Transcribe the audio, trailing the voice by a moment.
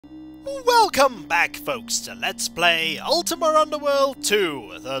Welcome back, folks, to Let's Play Ultima Underworld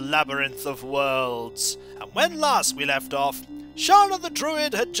 2, The Labyrinth of Worlds. And when last we left off, Shana the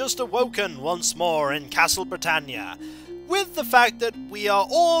Druid had just awoken once more in Castle Britannia, with the fact that we are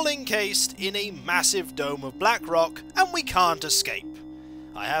all encased in a massive dome of black rock and we can't escape.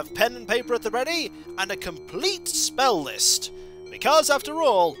 I have pen and paper at the ready and a complete spell list, because after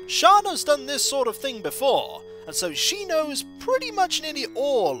all, Shana's done this sort of thing before, and so she knows pretty much nearly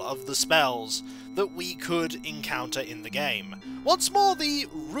all of the spells that we could encounter in the game. What's more, the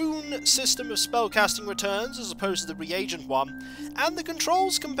rune system of spellcasting returns as opposed to the reagent one, and the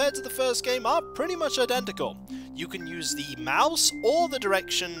controls compared to the first game are pretty much identical. You can use the mouse or the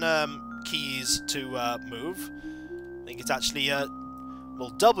direction keys to move. I think it's actually,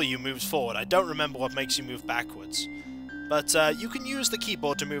 well, W moves forward. I don't remember what makes you move backwards. But you can use the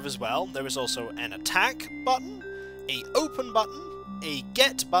keyboard to move as well. There is also an attack button, a open button, a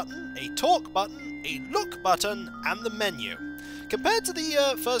get button, a talk button, a look button, and the menu. Compared to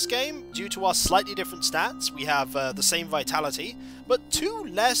the first game, due to our slightly different stats, we have the same vitality, but 2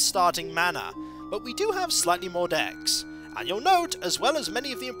 less starting mana. But we do have slightly more decks. And you'll note, as well as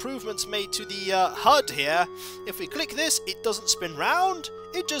many of the improvements made to the HUD here, if we click this, it doesn't spin round,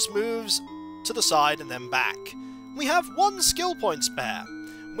 it just moves to the side and then back. We have 1 skill point spare.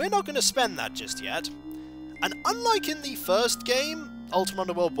 We're not going to spend that just yet. And unlike in the first game, Ultima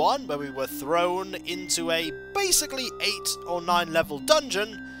Underworld 1, where we were thrown into a basically 8 or 9 level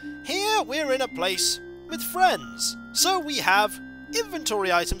dungeon, here we're in a place with friends. So we have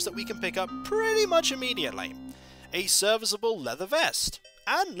inventory items that we can pick up pretty much immediately. A serviceable leather vest,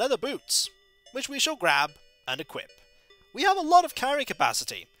 and leather boots, which we shall grab and equip. We have a lot of carry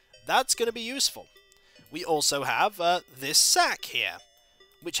capacity. That's going to be useful. We also have this sack here,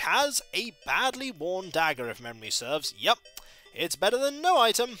 which has a badly worn dagger, if memory serves. Yep, it's better than no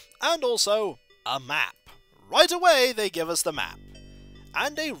item, and also a map. Right away, they give us the map.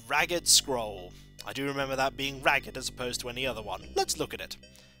 And a ragged scroll. I do remember that being ragged as opposed to any other one. Let's look at it.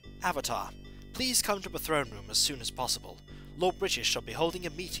 Avatar, please come to the throne room as soon as possible. Lord British shall be holding a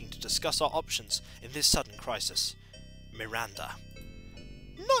meeting to discuss our options in this sudden crisis. Miranda.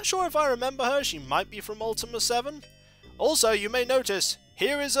 Not sure if I remember her, she might be from Ultima 7. Also, you may notice,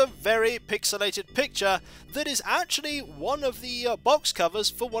 here is a very pixelated picture that is actually one of the box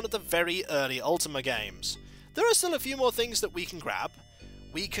covers for one of the very early Ultima games. There are still a few more things that we can grab.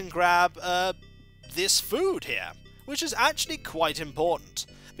 We can grab this food here, which is actually quite important,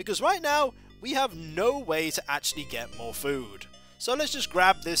 because right now we have no way to actually get more food. So let's just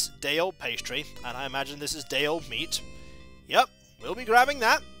grab this day-old pastry, and I imagine this is day-old meat. Yep. We'll be grabbing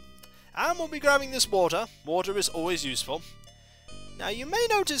that, and we'll be grabbing this water. Water is always useful. Now you may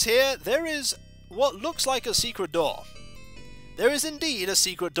notice here, there is what looks like a secret door. There is indeed a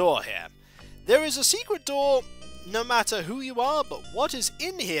secret door here. There is a secret door no matter who you are, but what is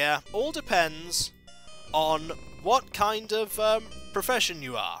in here all depends on what kind of profession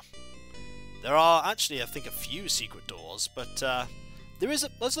you are. There are actually, I think, a few secret doors, but there is a...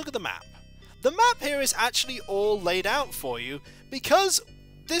 Let's look at the map. The map here is actually all laid out for you, because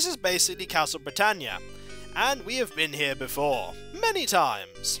this is basically Castle Britannia, and we have been here before, many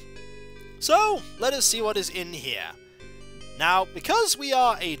times. So, let us see what is in here. Now, because we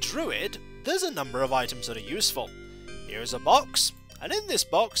are a druid, there's a number of items that are useful. Here is a box, and in this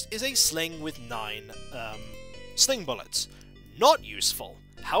box is a sling with 9 sling bullets. Not useful.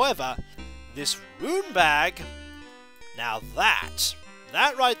 However, this rune bag, now that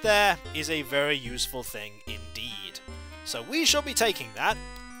right there is a very useful thing indeed. So we shall be taking that.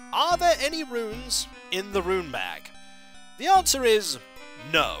 Are there any runes in the rune bag? The answer is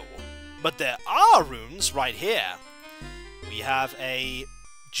no. But there are runes right here. We have a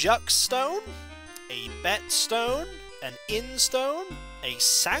Juk stone, a Bet stone, an In stone, a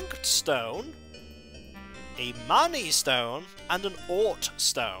Sanct stone, a Mani stone, and an Ought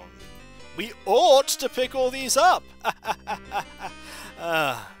stone. We ought to pick all these up!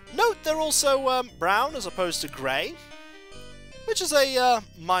 Note they're also brown as opposed to grey, which is a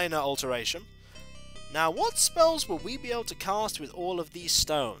minor alteration. Now, what spells will we be able to cast with all of these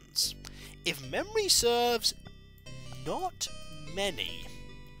stones? If memory serves, not many.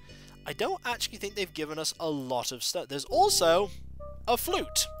 I don't actually think they've given us a lot of stuff. There's also a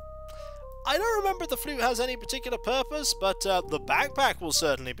flute. I don't remember if the flute has any particular purpose, but the backpack will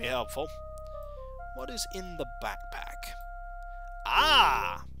certainly be helpful. What is in the backpack?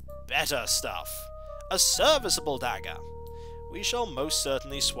 Ah! Better stuff. A serviceable dagger. We shall most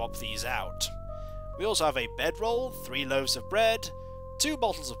certainly swap these out. We also have a bedroll, 3 loaves of bread, 2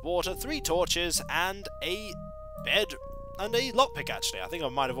 bottles of water, 3 torches, and a bed... and a lockpick actually. I think I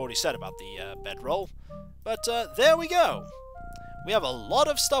might have already said about the bedroll. But there we go. We have a lot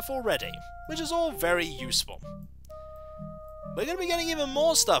of stuff already, which is all very useful. We're going to be getting even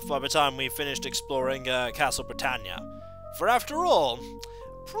more stuff by the time we've finished exploring Castle Britannia. For after all,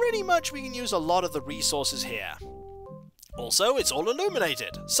 pretty much we can use a lot of the resources here. Also, it's all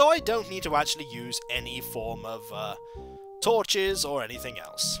illuminated, so I don't need to actually use any form of torches or anything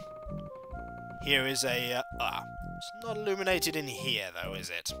else. Here is a... it's not illuminated in here, though, is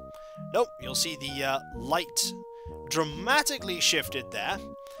it? Nope, you'll see the light dramatically shifted there.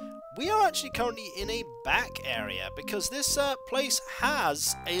 We are actually currently in a back area, because this place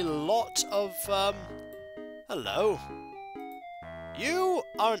has a lot of... Hello. You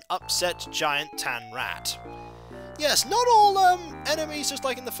are an upset giant tan rat. Yes, not all enemies, just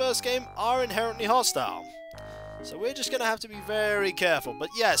like in the first game, are inherently hostile. So we're just going to have to be very careful. But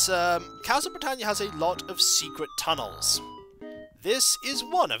yes, Castle Britannia has a lot of secret tunnels. This is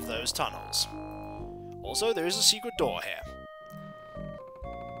one of those tunnels. Also, there is a secret door here.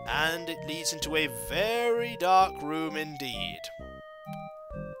 And it leads into a very dark room indeed.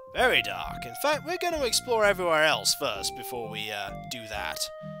 Very dark. In fact, we're going to explore everywhere else first before we do that.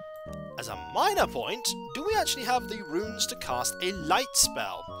 As a minor point, do we actually have the runes to cast a light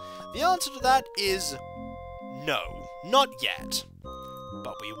spell? The answer to that is no, not yet.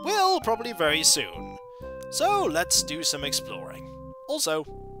 But we will probably very soon. So let's do some exploring. Also,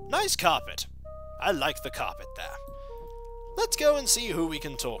 nice carpet. I like the carpet there. Let's go and see who we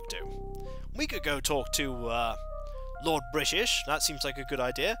can talk to. We could go talk to Lord British, that seems like a good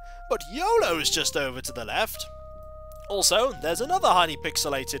idea, but YOLO's just over to the left. Also, there's another highly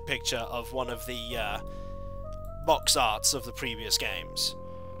pixelated picture of one of the box arts of the previous games.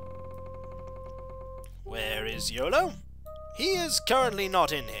 Where is YOLO? He is currently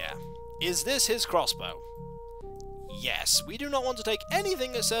not in here. Is this his crossbow? Yes, we do not want to take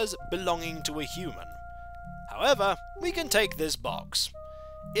anything that says belonging to a human. However, we can take this box.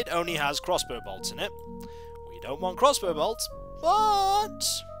 It only has crossbow bolts in it. We don't want crossbow bolts, but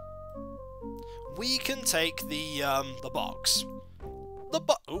we can take the box.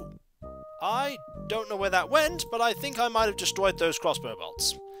 Ooh. I don't know where that went, but I think I might have destroyed those crossbow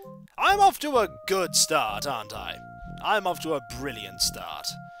bolts. I'm off to a good start, aren't I? I'm off to a brilliant start.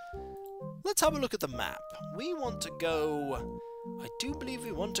 Let's have a look at the map. We want to go... I do believe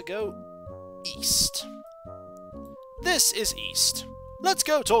we want to go east. This is east. Let's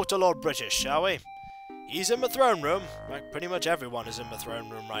go talk to Lord British, shall we? He's in the throne room. Like, pretty much everyone is in the throne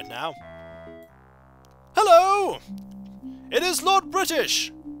room right now. Hello! It is Lord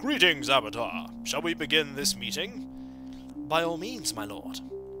British! Greetings, Avatar. Shall we begin this meeting? By all means, my lord.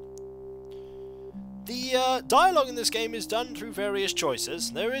 The dialogue in this game is done through various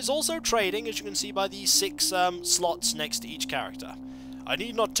choices. There is also trading, as you can see by the 6 slots next to each character. I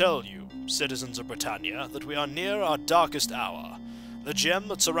need not tell you, citizens of Britannia, that we are near our darkest hour. The gem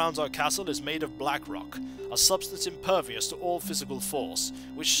that surrounds our castle is made of black rock, a substance impervious to all physical force,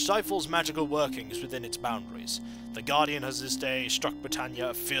 which stifles magical workings within its boundaries. The Guardian has this day struck Britannia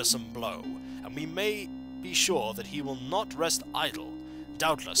a fearsome blow, and we may be sure that he will not rest idle.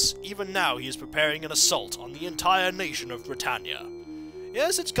 Doubtless, even now he is preparing an assault on the entire nation of Britannia.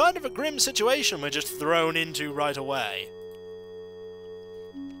 Yes, it's kind of a grim situation we're just thrown into right away.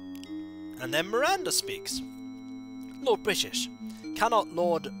 And then Miranda speaks. Lord British, cannot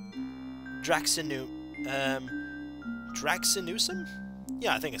Lord Draxinusum?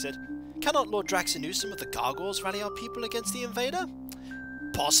 Yeah, I think I said. Cannot Lord Draxinusum of the Gargoyles rally our people against the invader?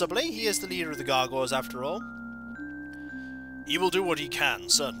 Possibly, he is the leader of the Gargoyles after all. He will do what he can,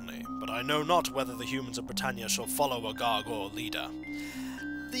 certainly, but I know not whether the humans of Britannia shall follow a Gargoyle leader.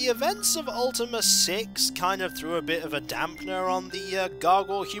 The events of Ultima 6 kind of threw a bit of a dampener on the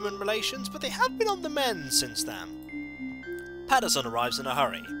Gargoyle-human relations, but they have been on the mend since then. Patterson arrives in a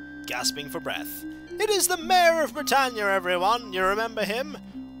hurry, gasping for breath. It is the Mayor of Britannia, everyone! You remember him?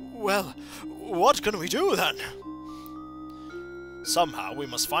 Well, what can we do, then? Somehow we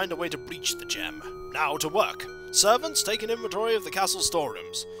must find a way to breach the gem. Now to work! Servants, take an inventory of the castle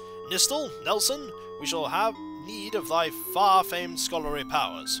storerooms. Nistel, Nelson, we shall have need of thy far-famed scholarly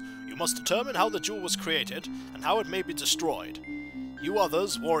powers. You must determine how the jewel was created, and how it may be destroyed. You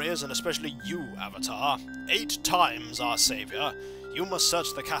others, warriors, and especially you, Avatar, 8 times our saviour, you must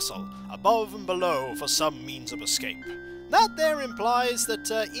search the castle, above and below, for some means of escape. That there implies that,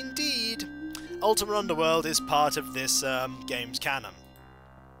 indeed, Ultima Underworld is part of this game's canon.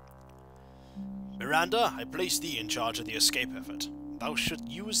 Miranda, I place thee in charge of the escape effort. Thou shouldst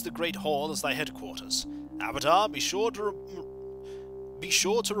use the Great Hall as thy headquarters. Avatar, be Be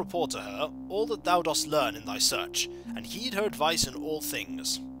sure to report to her all that thou dost learn in thy search, and heed her advice in all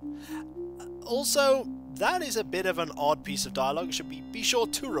things. Also, that is a bit of an odd piece of dialogue. It should be sure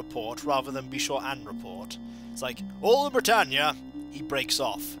to report rather than be sure and report. It's like, all of Britannia, he breaks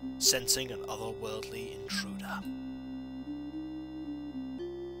off, sensing an otherworldly intruder.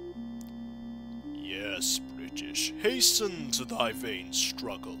 Yes, British, hasten to thy vain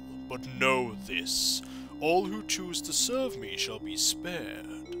struggle, but know this, all who choose to serve me shall be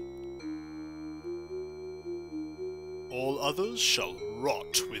spared. All others shall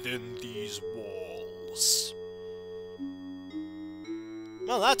rot within these walls.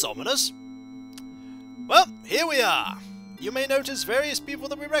 Well, that's ominous. Well, here we are. You may notice various people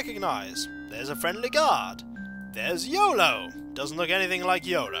that we recognize. There's a friendly guard. There's YOLO. Doesn't look anything like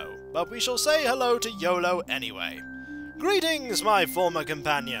YOLO, but we shall say hello to YOLO anyway. Greetings, my former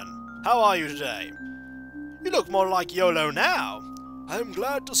companion. How are you today? You look more like YOLO now. I am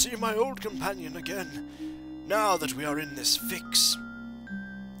glad to see my old companion again, now that we are in this fix.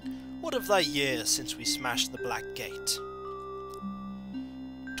 What of thy years since we smashed the Black Gate?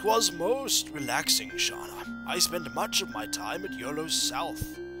 'Twas most relaxing, Shana. I spend much of my time at YOLO's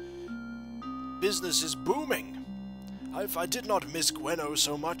south. Business is booming. If I did not miss Gwenno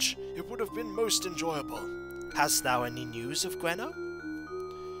so much, it would have been most enjoyable. Hast thou any news of Gwenno?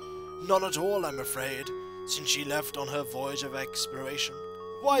 None at all, I'm afraid, since she left on her voyage of exploration.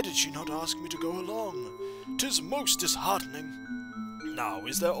 Why did she not ask me to go along? 'Tis most disheartening. Now,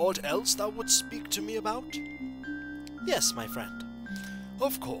 is there aught else thou wouldst speak to me about? Yes, my friend.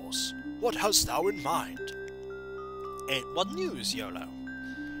 Of course. What hast thou in mind? What news, YOLO?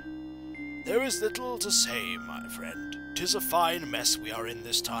 There is little to say, my friend. 'Tis a fine mess we are in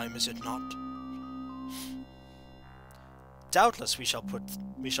this time, is it not? Doubtless we shall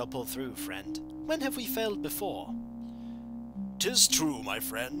pull through, friend. When have we failed before? 'Tis true, my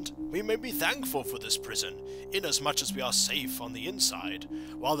friend. We may be thankful for this prison, inasmuch as we are safe on the inside,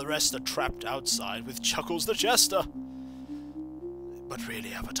 while the rest are trapped outside with Chuckles the Jester. But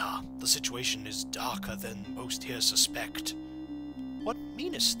really, Avatar, the situation is darker than most here suspect. What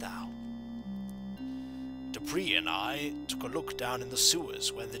meanest thou? Dupree and I took a look down in the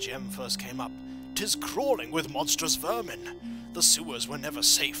sewers when the gem first came up. 'Tis crawling with monstrous vermin. The sewers were never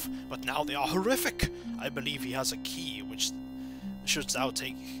safe, but now they are horrific. I believe he has a key, which shouldst thou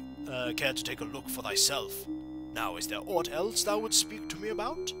take care to take a look for thyself. Now, is there aught else thou would speak to me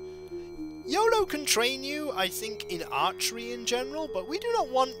about? YOLO can train you, I think, in archery in general, but we do not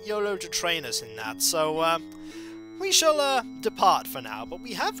want YOLO to train us in that, so we shall depart for now. But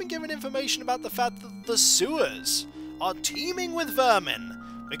we have been given information about the fact that the sewers are teeming with vermin,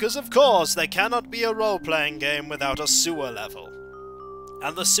 because of course there cannot be a role-playing game without a sewer level.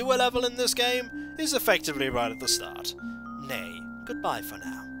 And the sewer level in this game is effectively right at the start. Nay, goodbye for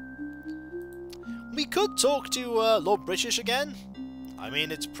now. We could talk to Lord British again. I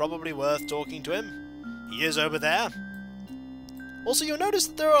mean, it's probably worth talking to him. He is over there. Also, you'll notice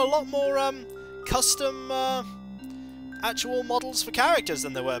that there are a lot more custom actual models for characters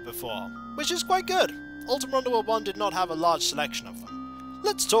than there were before, which is quite good. Ultima Underworld 1 did not have a large selection of them.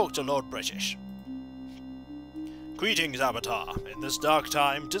 Let's talk to Lord British. Greetings, Avatar. In this dark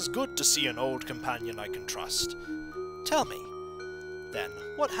time, 'tis good to see an old companion I can trust. Tell me, then,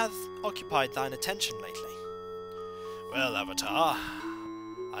 what hath occupied thine attention lately? Well, Avatar,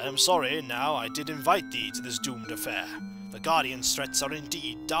 I am sorry now I did invite thee to this doomed affair. The Guardian's threats are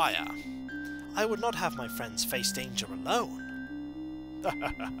indeed dire. I would not have my friends face danger alone.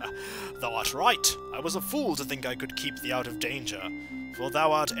 Thou art right. I was a fool to think I could keep thee out of danger, for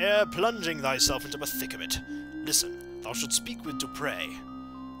thou art ere plunging thyself into the thick of it. Listen, thou should speak with Dupree.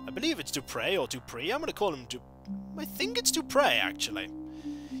 I believe it's Dupree or Dupree. I'm going to call him I think it's Dupree, actually.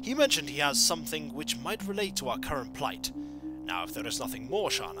 He mentioned he has something which might relate to our current plight. Now, if there is nothing more,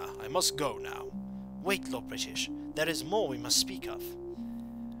 Shana, I must go now. Wait, Lord British. There is more we must speak of.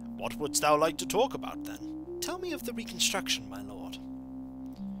 What wouldst thou like to talk about, then? Tell me of the reconstruction, my lord.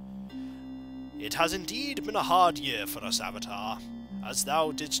 It has indeed been a hard year for us, Avatar. As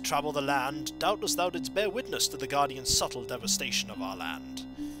thou didst travel the land, doubtless thou didst bear witness to the Guardian's subtle devastation of our land.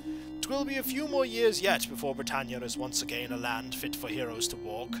 'Twill be a few more years yet before Britannia is once again a land fit for heroes to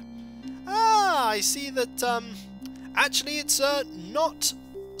walk. Ah, I see that, actually it's, not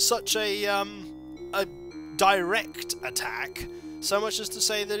such a direct attack, so much as to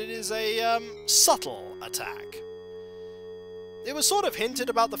say that it is a, subtle attack. It was sort of hinted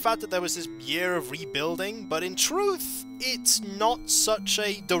about the fact that there was this year of rebuilding, but in truth, it's not such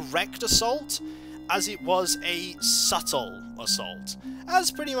a direct assault as it was a subtle assault, as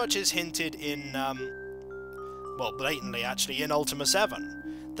pretty much is hinted in well, blatantly actually, in Ultima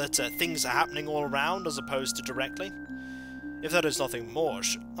 7. That things are happening all around as opposed to directly. If there is nothing more,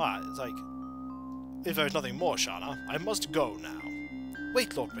 if there is nothing more, Shana, I must go now.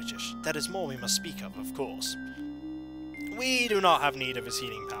 Wait, Lord British, there is more we must speak of course. We do not have need of his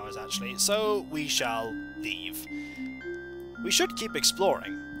healing powers, actually, so we shall leave. We should keep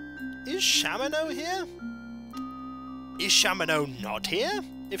exploring. Is Shamano here? Is Shamano not here?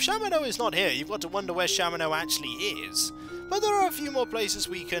 If Shamano is not here, you've got to wonder where Shamano actually is. But there are a few more places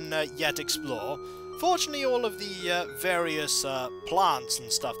we can yet explore. Fortunately, all of the various plants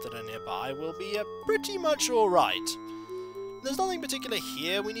and stuff that are nearby will be pretty much alright. There's nothing particular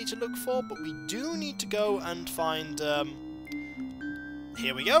here we need to look for, but we do need to go and find...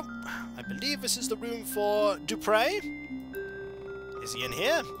 Here we go. I believe this is the room for Dupre. Is he in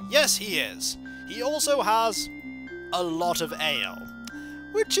here? Yes, he is. He also has a lot of ale,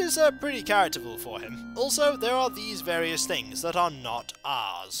 which is pretty charitable for him. Also, there are these various things that are not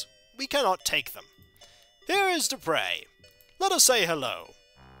ours. We cannot take them. Here is Dupre. Let us say hello.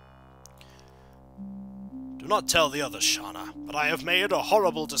 Do not tell the others, Shana, but I have made a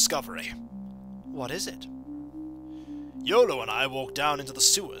horrible discovery. What is it? Yolo and I walked down into the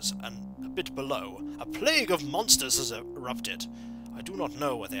sewers, and a bit below, a plague of monsters has erupted. I do not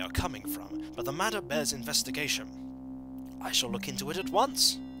know where they are coming from, but the matter bears investigation. I shall look into it at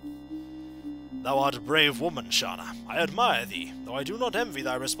once. Thou art a brave woman, Shana. I admire thee, though I do not envy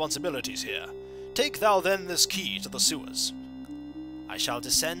thy responsibilities here. Take thou then this key to the sewers. I shall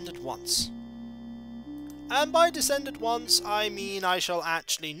descend at once. And by descend at once, I mean I shall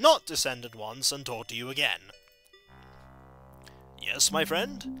actually not descend at once and talk to you again. Yes, my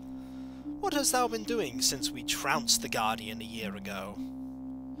friend? What hast thou been doing since we trounced the Guardian a year ago?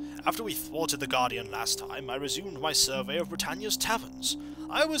 After we thwarted the Guardian last time, I resumed my survey of Britannia's taverns.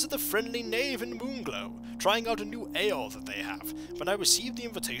 I was at the Friendly Knave in Moonglow, trying out a new ale that they have, when I received the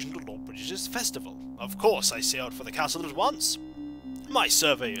invitation to Lord British's festival. Of course I sailed for the castle at once. My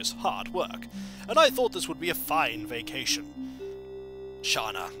survey is hard work, and I thought this would be a fine vacation.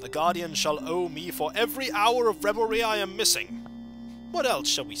 Shana, the Guardian shall owe me for every hour of revelry I am missing. What else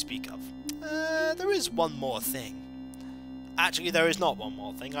shall we speak of? There is one more thing. Actually, there is not one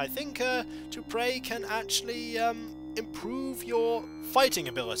more thing. I think Dupre can actually improve your fighting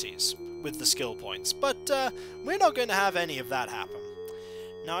abilities with the skill points, but we're not going to have any of that happen.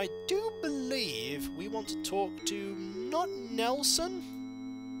 Now, I do believe we want to talk to, not Nelson,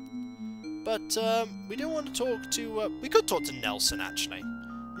 but we do want to talk to, we could talk to Nelson, actually.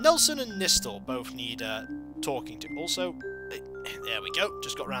 Nelson and Nistel both need talking to. Also, there we go,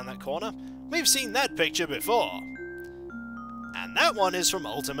 just got around that corner. We've seen that picture before. And that one is from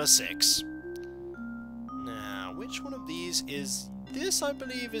Ultima 6. Now, which one of these is... This, I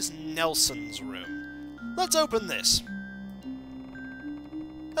believe, is Nelson's room. Let's open this.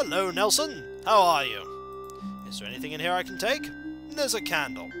 Hello, Nelson. How are you? Is there anything in here I can take? There's a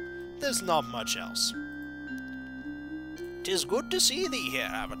candle. There's not much else. 'Tis good to see thee here,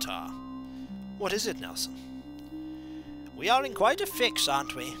 Avatar. What is it, Nelson? We are in quite a fix,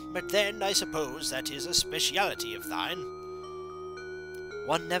 aren't we? But then, I suppose that is a speciality of thine.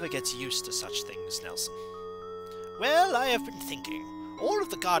 One never gets used to such things, Nelson. Well, I have been thinking. All of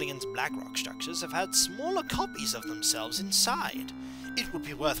the Guardian's Blackrock structures have had smaller copies of themselves inside. It would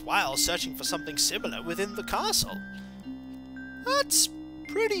be worthwhile searching for something similar within the castle. That's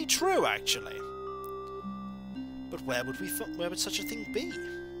pretty true, actually. But where would such a thing be?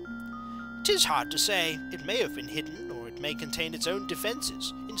 'Tis hard to say. It may have been hidden, or it may contain its own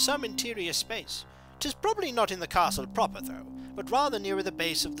defences, in some interior space. 'Tis probably not in the castle proper, though, but rather nearer the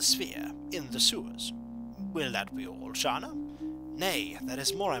base of the sphere, in the sewers. Will that be all, Shana? Nay, there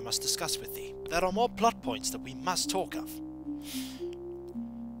is more I must discuss with thee. There are more plot points that we must talk of.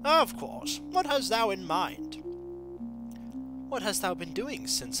 Of course. What hast thou in mind? What hast thou been doing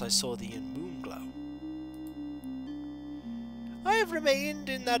since I saw thee in Moonglow? I have remained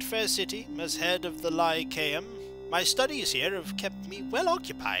in that fair city as head of the Lycaeum. My studies here have kept me well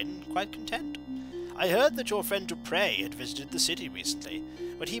occupied and quite content. I heard that your friend Dupre had visited the city recently,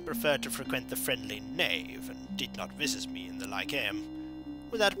 but he preferred to frequent the Friendly Knave and did not visit me in the Lycaeum.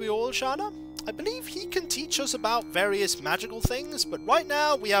 Would that be all, Shana? I believe he can teach us about various magical things, but right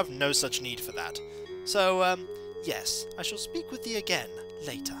now we have no such need for that. So, yes, I shall speak with thee again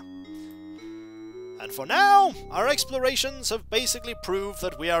later. And for now, our explorations have basically proved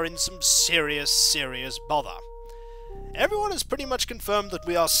that we are in some serious bother. Everyone has pretty much confirmed that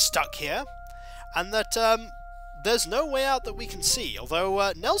we are stuck here, and that there's no way out that we can see,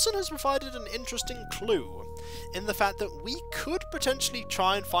 although Nelson has provided an interesting clue in the fact that we could potentially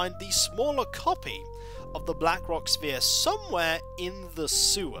try and find the smaller copy of the Black Rock Sphere somewhere in the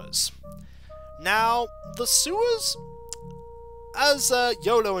sewers. Now, the sewers, as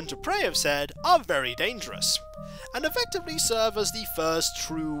YOLO and Dupre have said, are very dangerous, and effectively serve as the first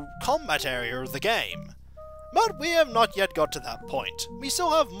true combat area of the game. But we have not yet got to that point. We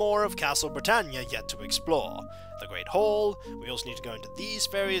still have more of Castle Britannia yet to explore. The Great Hall, we also need to go into these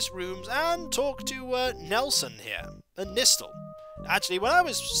various rooms and talk to Nelson here, and Nistel. Actually, when I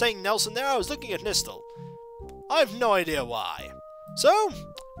was saying Nelson there, I was looking at Nistel. I have no idea why. So,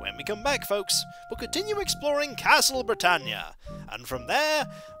 when we come back, folks, we'll continue exploring Castle Britannia, and from there,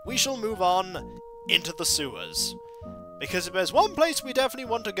 we shall move on into the sewers. Because if there's one place we definitely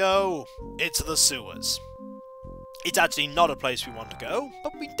want to go, it's the sewers. It's actually not a place we want to go,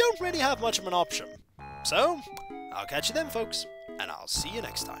 but we don't really have much of an option. So, I'll catch you then, folks, and I'll see you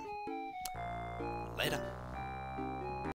next time. Later.